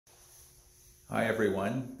Hi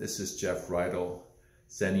everyone, this is Jeff Ridal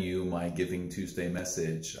sending you my Giving Tuesday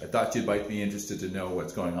message. I thought you might be interested to know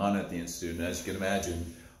what's going on at the Institute, and as you can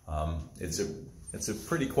imagine, it's a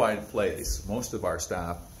pretty quiet place. Most of our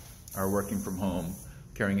staff are working from home,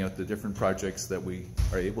 carrying out the different projects that we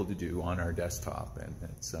are able to do on our desktop, and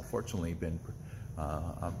it's fortunately been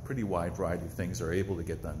a pretty wide variety of things are able to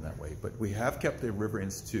get done that way. But we have kept the River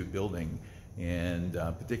Institute building, and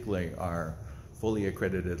particularly our fully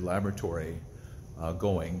accredited laboratory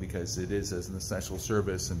going, because it is as an essential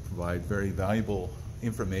service and provide very valuable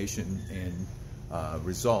information and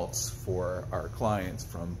results for our clients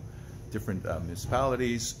from different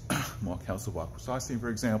municipalities, Council of Akwesasne, for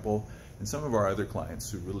example, and some of our other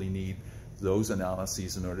clients who really need those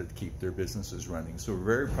analyses in order to keep their businesses running. So we're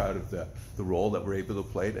very proud of the role that we're able to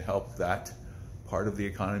play to help that part of the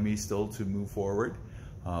economy still to move forward.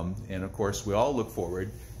 And of course, we all look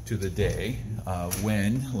forward to the day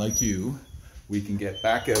when, like you, we can get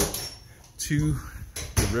back out to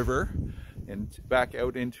the river and back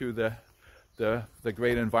out into the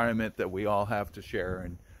great environment that we all have to share.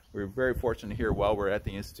 And we're very fortunate here while we're at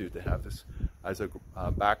the Institute to have this as a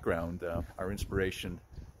background, our inspiration,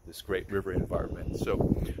 this great river environment. So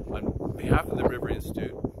on behalf of the River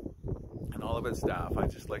Institute and all of its staff,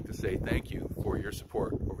 I'd just like to say thank you for your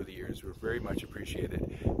support over the years. We're very much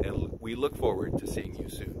appreciated, and we look forward to seeing you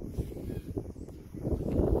soon.